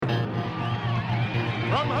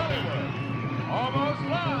From Hollywood, almost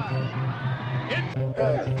live, it's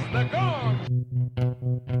the Gong.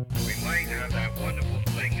 We might have that wonderful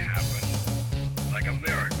thing happen, like a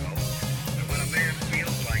miracle. And when a man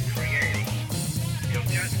feels like creating, he'll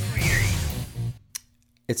just create.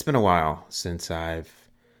 It's been a while since I've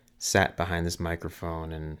sat behind this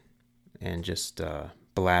microphone and just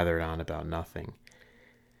blathered on about nothing.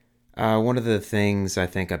 One of the things I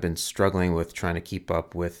think I've been struggling with trying to keep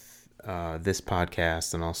up with this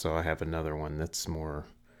podcast, and also I have another one that's more,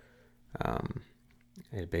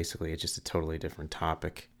 basically it's just a totally different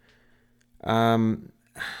topic. There's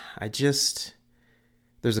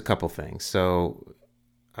a couple things. So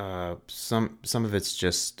some of it's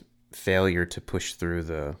just failure to push through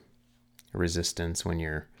the resistance when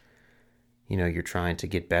you're trying to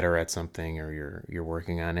get better at something, or you're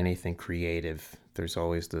working on anything creative. There's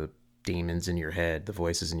always the demons in your head, the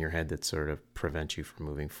voices in your head that sort of prevent you from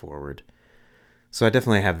moving forward. So I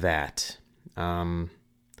definitely have that. Anyone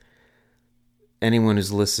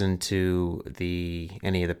who's listened to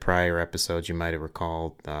any of the prior episodes, you might have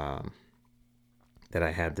recalled that I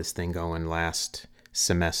had this thing going last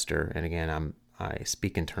semester. And again, I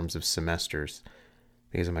speak in terms of semesters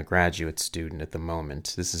because I'm a graduate student at the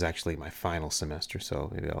moment. This is actually my final semester,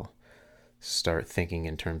 so maybe I'll start thinking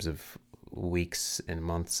in terms of weeks and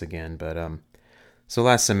months again. But so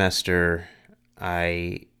last semester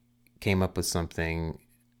I came up with something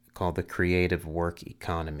called the creative work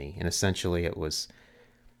economy, and essentially it was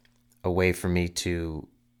a way for me to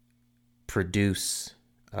produce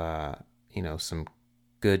some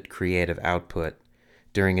good creative output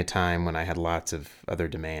during a time when I had lots of other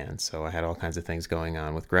demands. So I had all kinds of things going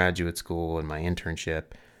on with graduate school and my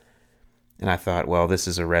internship, and I thought, well, this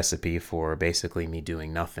is a recipe for basically me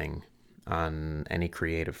doing nothing on any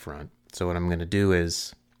creative front. So what I'm going to do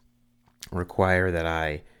is require that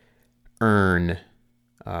I earn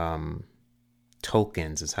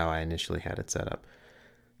tokens, is how I initially had it set up,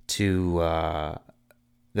 to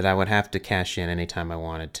that I would have to cash in anytime I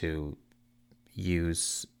wanted to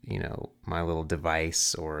use my little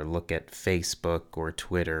device or look at Facebook or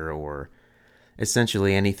Twitter, or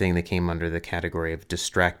essentially anything that came under the category of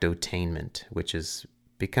distractotainment, which is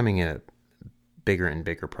becoming a bigger and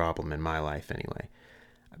bigger problem in my life anyway.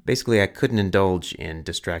 Basically, I couldn't indulge in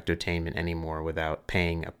distractotainment anymore without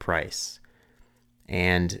paying a price.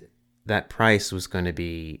 And that price was going to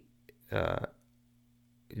be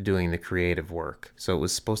doing the creative work. So it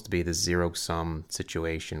was supposed to be the zero-sum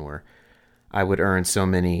situation where I would earn so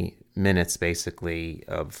many minutes, basically,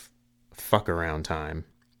 of fuck-around time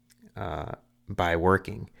by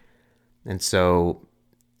working. And so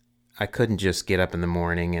I couldn't just get up in the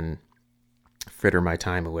morning and fritter my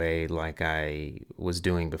time away like I was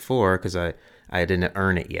doing before, because I didn't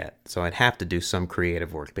earn it yet. So I'd have to do some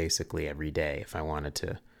creative work basically every day if I wanted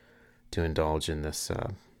to indulge in this,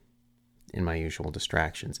 in my usual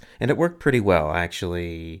distractions. And it worked pretty well. I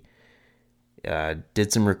actually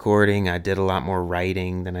did some recording. I did a lot more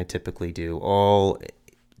writing than I typically do, all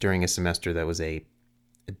during a semester that was a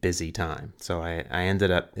busy time. So I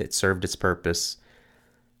ended up, it served its purpose.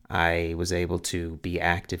 I was able to be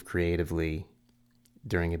active creatively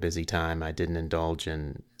during a busy time. I didn't indulge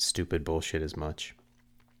in stupid bullshit as much.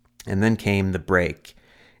 And then came the break,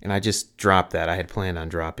 and I just dropped that. I had planned on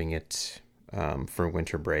dropping it for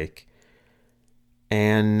winter break.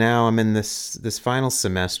 And now I'm in this final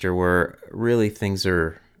semester where really things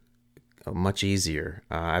are much easier.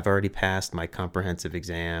 I've already passed my comprehensive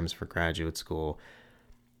exams for graduate school.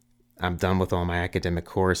 I'm done with all my academic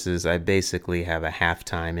courses. I basically have a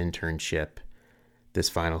half-time internship this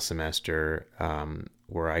final semester,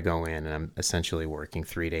 where I go in and I'm essentially working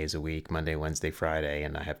 3 days a week, Monday, Wednesday, Friday,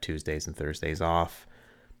 and I have Tuesdays and Thursdays off.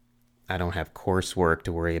 I don't have coursework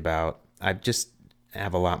to worry about. I just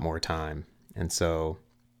have a lot more time. And so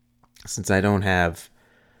since I don't have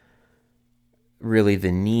really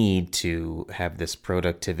the need to have this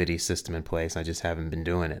productivity system in place, I just haven't been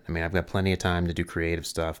doing it. I mean, I've got plenty of time to do creative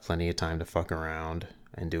stuff, plenty of time to fuck around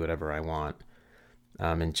and do whatever I want.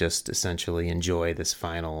 And just essentially enjoy this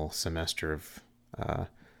final semester of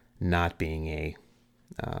not being a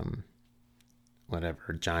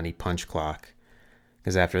Johnny Punch Clock.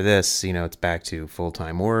 Because after this, it's back to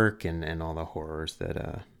full-time work and all the horrors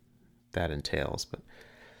that that entails. But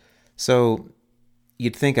so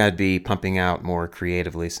you'd think I'd be pumping out more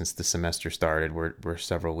creatively since the semester started. We're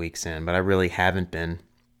several weeks in, but I really haven't been.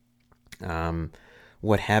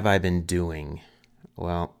 What have I been doing?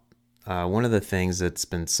 Well, one of the things that's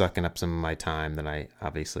been sucking up some of my time that I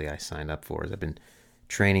signed up for is I've been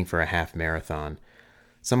training for a half marathon.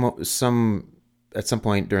 At some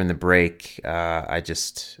point during the break, I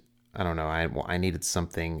just I don't know. I needed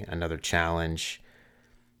something, another challenge.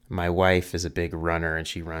 My wife is a big runner and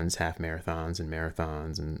she runs half marathons and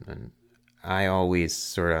marathons, and I always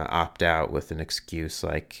sort of opt out with an excuse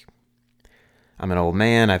like, I'm an old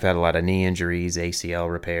man, I've had a lot of knee injuries,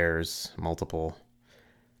 ACL repairs, multiple.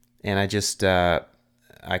 And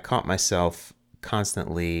I caught myself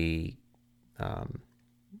constantly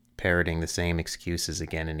parroting the same excuses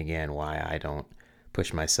again and again why I don't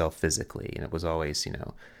push myself physically. And it was always,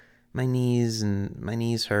 my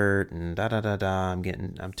knees hurt and da da da da.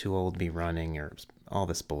 I'm too old to be running, or all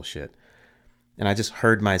this bullshit. And I just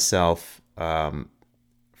heard myself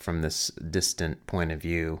from this distant point of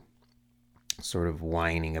view, sort of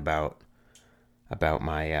whining about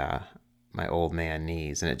my old man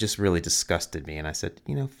knees, and it just really disgusted me. And I said,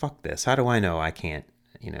 fuck this. How do I know I can't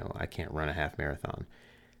run a half marathon?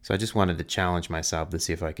 So I just wanted to challenge myself to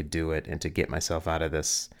see if I could do it and to get myself out of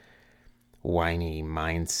this whiny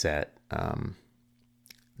mindset,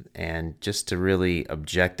 and just to really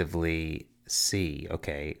objectively see,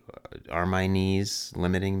 okay, are my knees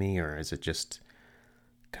limiting me, or is it just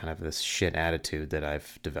kind of this shit attitude that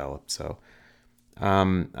I've developed? So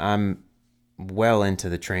I'm well into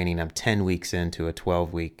the training. I'm 10 weeks into a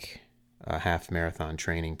 12-week half marathon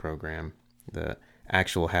training program. The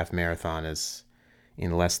actual half marathon is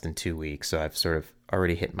in less than 2 weeks, so I've sort of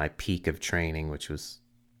already hit my peak of training, which was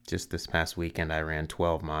just this past weekend. I ran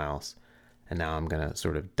 12 miles, and now I'm going to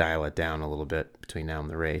sort of dial it down a little bit between now and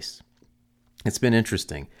the race. It's been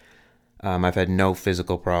interesting. I've had no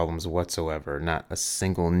physical problems whatsoever, not a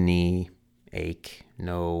single knee ache,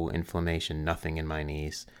 no inflammation, nothing in my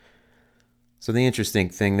knees. So the interesting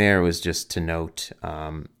thing there was just to note,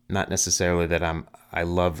 not necessarily that I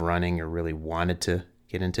love running or really wanted to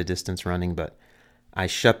get into distance running, but I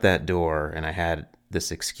shut that door and I had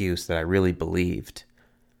this excuse that I really believed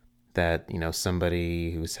that,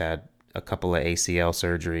 somebody who's had a couple of ACL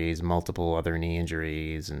surgeries, multiple other knee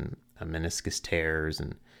injuries, and a meniscus tears,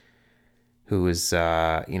 and who is,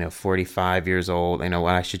 45 years old,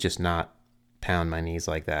 I should just not pound my knees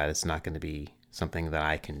like that. It's not going to be something that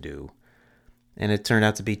I can do. And it turned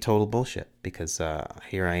out to be total bullshit, because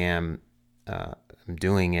here I am, I'm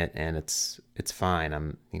doing it, and it's fine.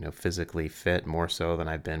 I'm, physically fit, more so than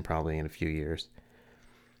I've been probably in a few years.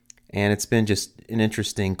 And it's been just an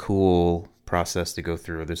interesting, cool process to go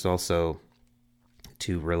through. There's also,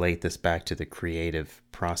 to relate this back to the creative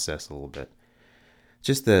process a little bit,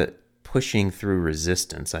 just the pushing through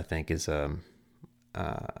resistance, I think, is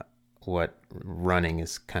what running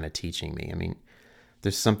is kind of teaching me. I mean,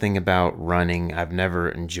 there's something about running. I've never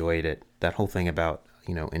enjoyed it. That whole thing about,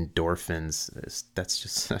 endorphins, that's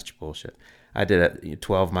just such bullshit. I did a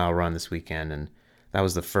 12-mile run this weekend, and that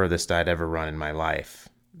was the furthest I'd ever run in my life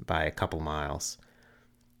by a couple miles.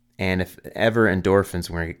 And if ever endorphins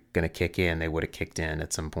were going to kick in, they would have kicked in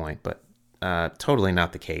at some point. But totally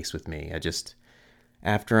not the case with me.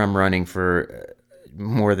 After I'm running for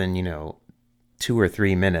more than, 2 or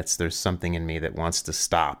 3 minutes, there's something in me that wants to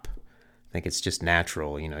stop. I think it's just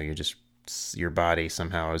natural. Your body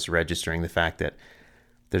somehow is registering the fact that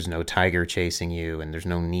there's no tiger chasing you and there's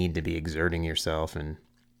no need to be exerting yourself, and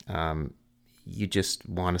you just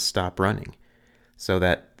want to stop running. So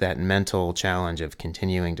that mental challenge of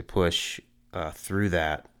continuing to push through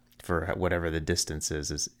that for whatever the distance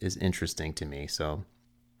is interesting to me. So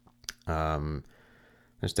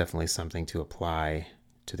there's definitely something to apply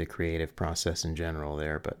to the creative process in general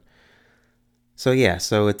there. But so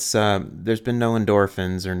it's there's been no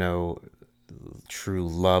endorphins or no true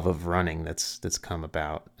love of running that's come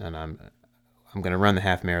about, and I'm going to run the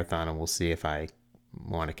half marathon, and we'll see if I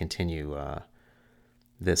want to continue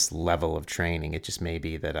this level of training. It just may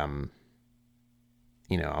be that I'll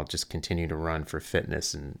just continue to run for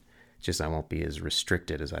fitness, and just I won't be as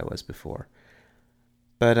restricted as I was before.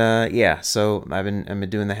 But so I've been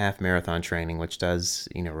doing the half marathon training, which does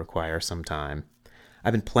require some time.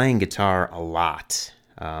 I've been playing guitar a lot.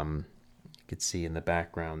 You could see in the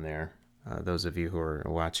background there, those of you who are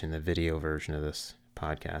watching the video version of this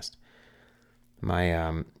podcast,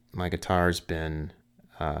 my guitar's been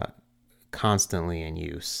constantly in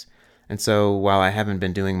use. And so while I haven't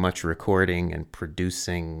been doing much recording and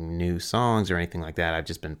producing new songs or anything like that, I've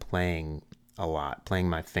just been playing a lot, playing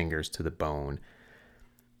my fingers to the bone.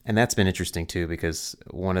 And that's been interesting too, because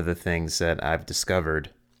one of the things that I've discovered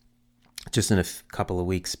just in a couple of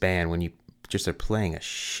weeks span, when you just are playing a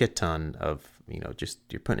shit ton of,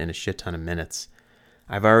 you're putting in a shit ton of minutes,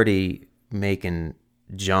 I've already making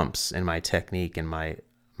jumps in my technique and my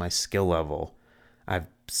skill level. I've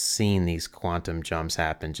seen these quantum jumps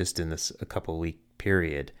happen just in a couple week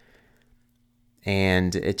period.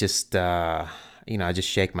 And it just, I just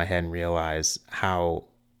shake my head and realize how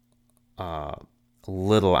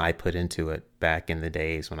little I put into it back in the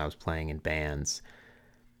days when I was playing in bands.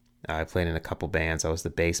 I played in a couple bands. I was the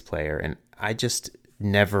bass player, and I just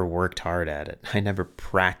never worked hard at it. I never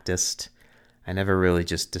practiced. I never really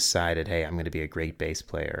just decided, hey, I'm going to be a great bass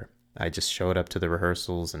player. I just showed up to the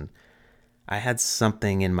rehearsals, and I had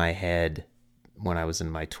something in my head when I was in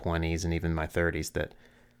my 20s and even my 30s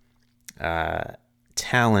that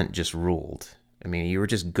talent just ruled. I mean, you were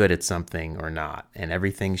just good at something or not, and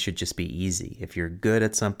everything should just be easy. If you're good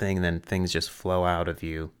at something, then things just flow out of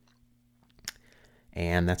you,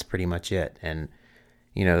 and that's pretty much it. And,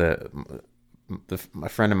 my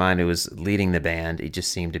friend of mine who was leading the band, he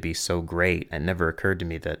just seemed to be so great. It never occurred to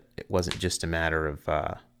me that it wasn't just a matter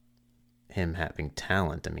of him having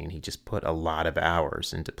talent. I mean, he just put a lot of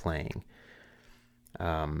hours into playing.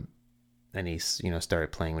 And he's,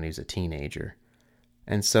 started playing when he was a teenager.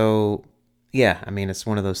 And so, yeah, I mean, it's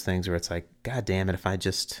one of those things where it's like, God damn it, if I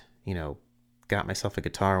just, got myself a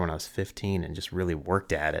guitar when I was 15 and just really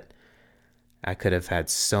worked at it, I could have had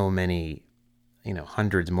so many,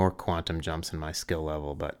 hundreds more quantum jumps in my skill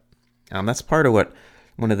level. But that's part of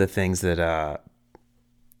one of the things that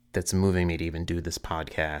that's moving me to even do this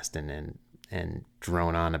podcast and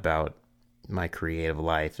drone on about my creative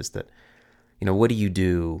life is that, what do you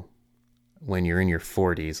do when you're in your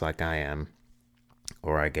 40s like I am?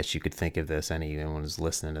 Or I guess you could think of this, anyone who's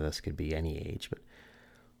listening to this could be any age. But,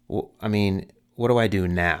 well, I mean, what do I do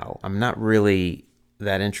now? I'm not really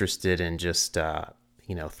that interested in just,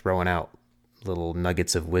 throwing out little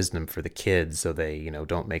nuggets of wisdom for the kids so they,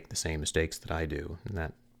 don't make the same mistakes that I do and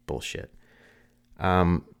that bullshit.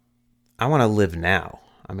 I want to live now.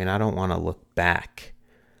 I mean, I don't want to look back.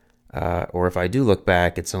 Or if I do look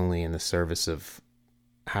back, it's only in the service of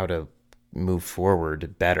how to move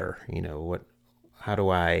forward better. How do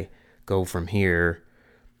I go from here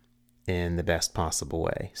in the best possible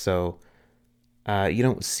way? So you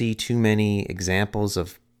don't see too many examples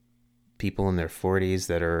of people in their 40s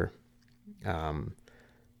that are,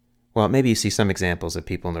 maybe you see some examples of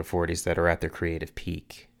people in their 40s that are at their creative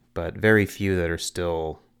peak, but very few that are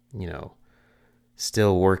still,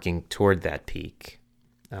 still working toward that peak.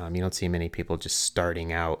 You don't see many people just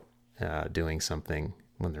starting out doing something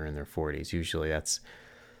when they're in their 40s. Usually that's,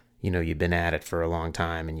 you've been at it for a long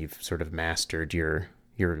time and you've sort of mastered your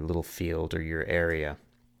little field or your area.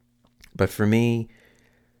 But for me,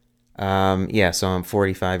 so I'm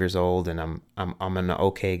 45 years old and I'm an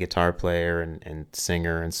okay guitar player and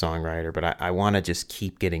singer and songwriter, but I want to just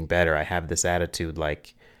keep getting better. I have this attitude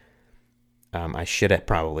like I should have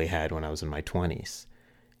probably had when I was in my 20s.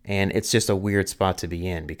 And it's just a weird spot to be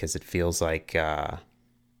in because it feels like, I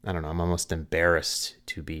don't know, I'm almost embarrassed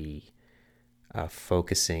to be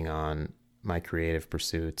focusing on my creative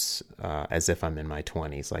pursuits as if I'm in my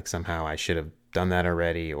 20s. Like somehow I should have done that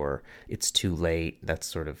already or it's too late. That's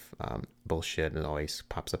sort of bullshit. It always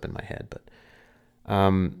pops up in my head. But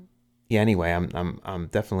anyway, I'm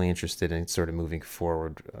definitely interested in sort of moving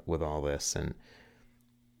forward with all this. And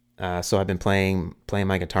so I've been playing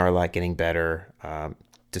my guitar a lot, getting better,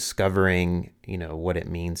 discovering, what it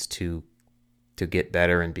means to get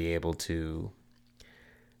better and be able to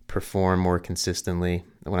perform more consistently.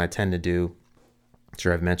 What I tend to do, I'm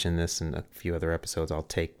sure I've mentioned this in a few other episodes, I'll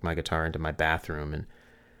take my guitar into my bathroom and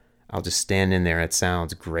I'll just stand in there. It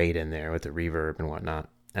sounds great in there with the reverb and whatnot.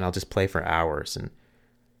 And I'll just play for hours.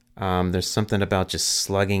 And there's something about just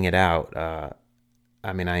slugging it out.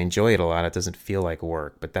 I mean, I enjoy it a lot. It doesn't feel like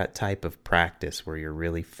work, but that type of practice where you're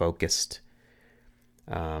really focused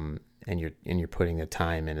and you're putting the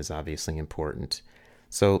time in is obviously important.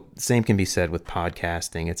 So the same can be said with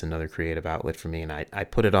podcasting. It's another creative outlet for me, and I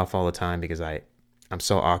put it off all the time because I'm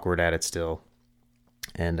so awkward at it still.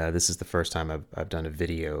 And this is the first time I've done a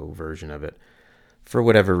video version of it for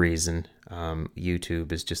whatever reason.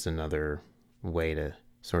 YouTube is just another way to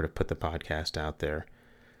sort of put the podcast out there.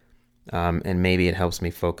 And maybe it helps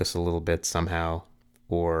me focus a little bit somehow,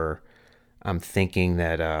 or I'm thinking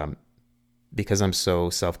that because I'm so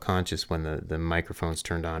self-conscious when the microphone's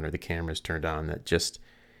turned on or the camera's turned on, that just,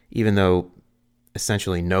 even though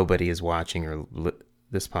essentially nobody is watching or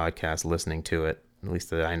this podcast listening to it, at least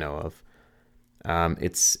that I know of,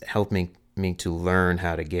 it's helped me to learn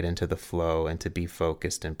how to get into the flow and to be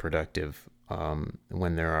focused and productive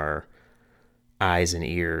when there are eyes and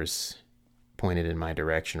ears pointed in my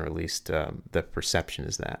direction, or at least the perception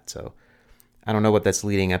is that. So I don't know what that's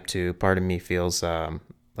leading up to. Part of me feels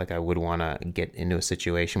like I would want to get into a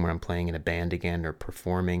situation where I'm playing in a band again or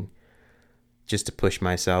performing, just to push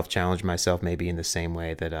myself, challenge myself, maybe in the same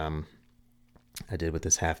way that I did with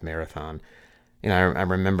this half marathon. I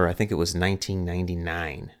remember, I think it was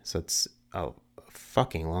 1999, so it's a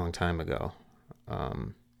fucking long time ago,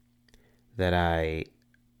 that I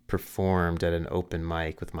performed at an open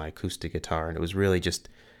mic with my acoustic guitar, and it was really just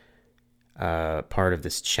part of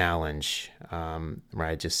this challenge, where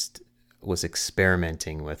I just was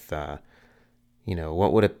experimenting with,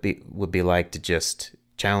 what would be like to just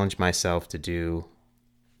challenge myself to do,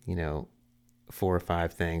 4 or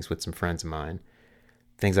 5 things with some friends of mine,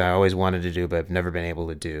 things I always wanted to do but have never been able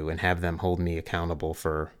to do, and have them hold me accountable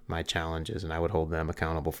for my challenges, and I would hold them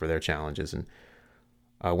accountable for their challenges. And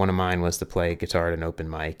one of mine was to play guitar at an open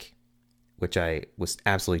mic, which I was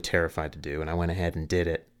absolutely terrified to do, and I went ahead and did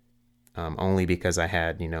it, only because I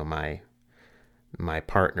had, my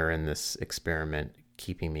partner in this experiment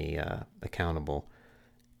keeping me accountable.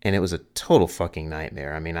 And it was a total fucking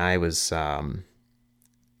nightmare. I mean, I was not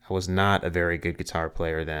a very good guitar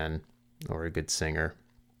player then, or a good singer.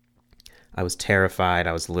 I was terrified.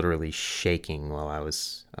 I was literally shaking while I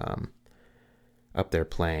was up there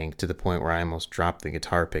playing, to the point where I almost dropped the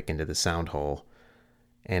guitar pick into the sound hole.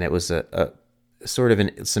 And it was a sort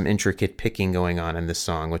of some intricate picking going on in this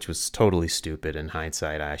song, which was totally stupid. In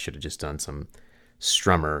hindsight, I should have just done some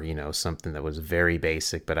strummer, something that was very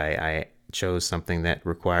basic, but I chose something that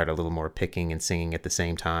required a little more picking and singing at the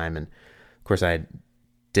same time. And of course, I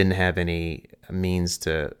didn't have any means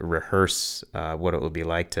to rehearse what it would be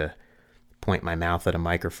like to point my mouth at a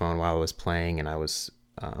microphone while I was playing, and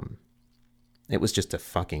it was just a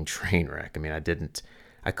fucking train wreck. I mean,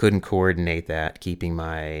 I couldn't coordinate that, keeping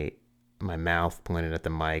my mouth pointed at the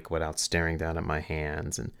mic without staring down at my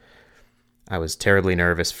hands, and I was terribly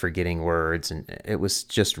nervous, forgetting words, and it was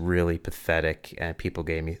just really pathetic. And people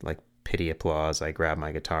gave me like pity applause. I grabbed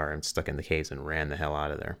my guitar and stuck in the case and ran the hell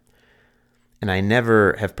out of there. And I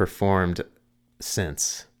never have performed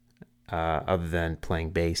since, other than playing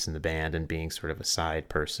bass in the band and being sort of a side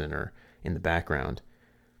person or in the background.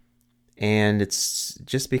 And it's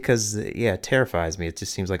just because, it terrifies me. It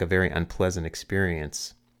just seems like a very unpleasant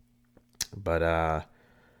experience. But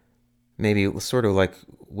maybe sort of like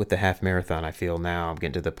with the half marathon, I feel now I'm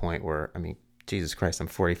getting to the point where, I mean, Jesus Christ, I'm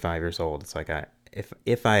 45 years old. It's like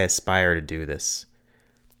if I aspire to do this,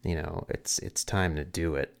 it's time to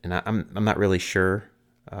do it. And I'm not really sure.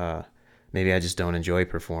 Maybe I just don't enjoy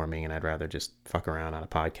performing, and I'd rather just fuck around on a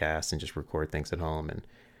podcast and just record things at home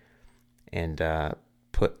and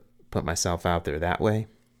put myself out there that way,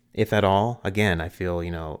 if at all. Again, I feel,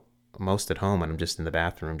 most at home when I'm just in the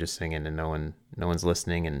bathroom just singing and no one's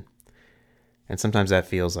listening, and sometimes that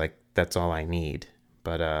feels like that's all I need.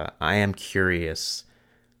 But I am curious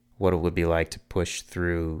what it would be like to push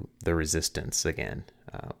through the resistance again.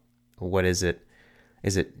 What is it?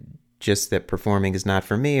 Is it just that performing is not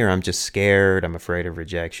for me, or I'm just scared, I'm afraid of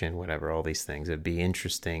rejection, whatever, all these things? It'd be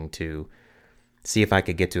interesting to see if I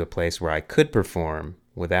could get to a place where I could perform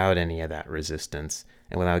without any of that resistance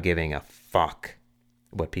and without giving a fuck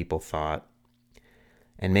what people thought.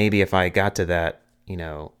 And maybe if I got to that,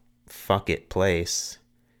 fuck it place,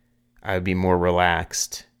 I would be more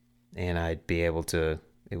relaxed, and I'd be able to,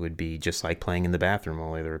 it would be just like playing in the bathroom,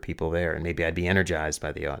 only there were people there, and maybe I'd be energized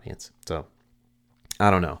by the audience. So I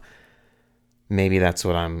don't know. Maybe that's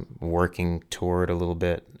what I'm working toward a little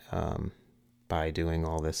bit, by doing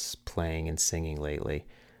all this playing and singing lately.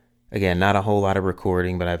 Again, not a whole lot of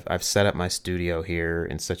recording, but I've set up my studio here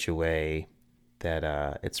in such a way that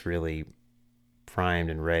it's really primed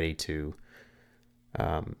and ready to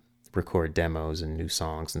record demos and new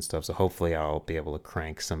songs and stuff. So hopefully I'll be able to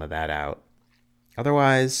crank some of that out.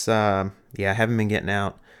 Otherwise, I haven't been getting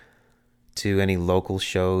out to any local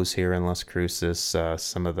shows here in Las Cruces.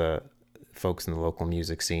 Some of the folks in the local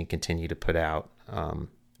music scene continue to put out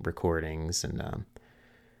recordings, and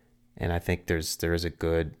I think there is a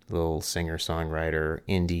good little singer-songwriter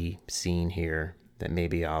indie scene here that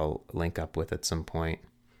maybe I'll link up with at some point.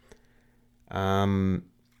 And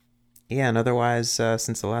otherwise,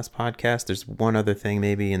 since the last podcast, there's one other thing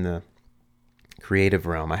maybe in the creative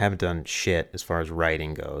realm. I haven't done shit as far as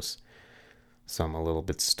writing goes, so I'm a little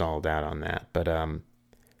bit stalled out on that. But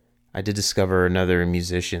I did discover another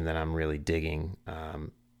musician that I'm really digging.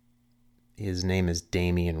 His name is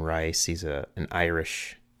Damien Rice. He's an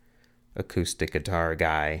Irish acoustic guitar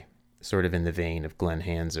guy, sort of in the vein of Glenn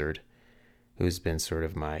Hansard, who's been sort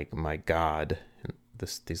of my god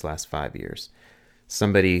these last 5 years.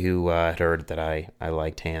 Somebody who had heard that I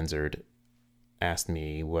liked Hansard asked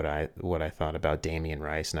me what I thought about Damien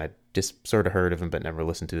Rice, and I just sort of heard of him but never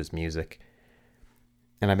listened to his music.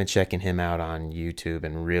 And I've been checking him out on YouTube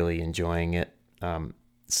and really enjoying it.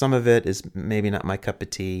 Some of it is maybe not my cup of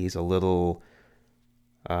tea. He's a little,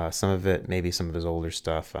 some of it, maybe some of his older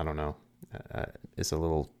stuff, I don't know. is a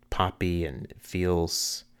little poppy and it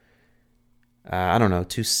feels, I don't know,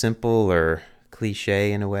 too simple or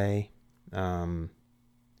cliche in a way.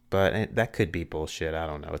 But that could be bullshit. I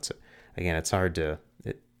don't know. It's hard to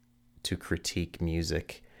critique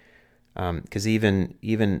music, because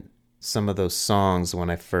even some of those songs, when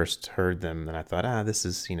I first heard them, then I thought, this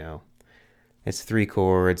is, it's 3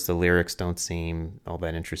 chords. The lyrics don't seem all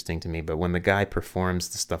that interesting to me. But when the guy performs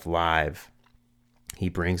the stuff live, he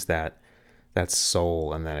brings that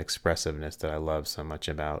soul and that expressiveness that I love so much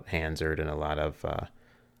about Hansard and a lot of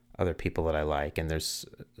other people that I like. And there's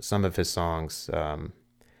some of his songs,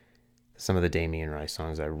 some of the Damien Rice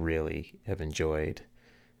songs I really have enjoyed.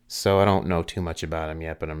 So I don't know too much about him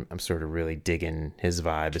yet, but I'm sort of really digging his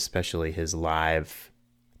vibe, especially his live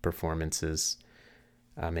performances.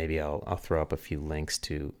 Maybe I'll throw up a few links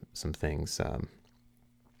to some things on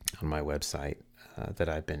my website that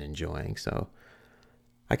I've been enjoying. So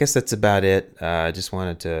I guess that's about it. I just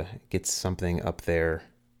wanted to get something up there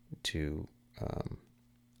to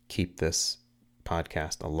keep this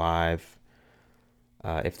podcast alive.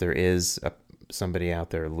 If there is somebody out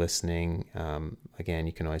there listening, again,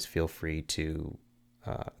 you can always feel free to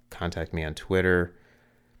contact me on Twitter,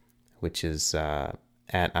 which is at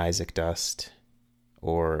Isaac Dust,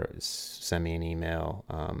 or send me an email,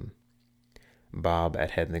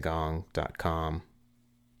 bob@headinthegong.com.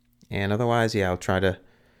 And otherwise, I'll try to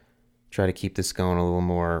keep this going a little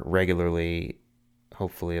more regularly.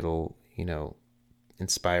 Hopefully it'll,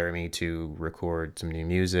 inspire me to record some new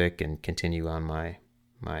music and continue on my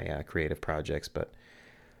creative projects. But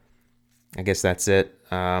I guess that's it.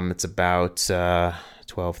 It's about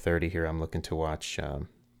 12:30 here. I'm looking to watch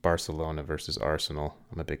Barcelona versus Arsenal.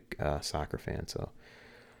 I'm a big soccer fan, so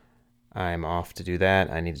I'm off to do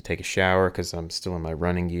that. I need to take a shower because I'm still in my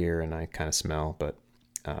running gear and I kind of smell. But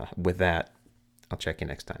with that, I'll check you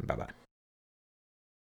next time. Bye-bye.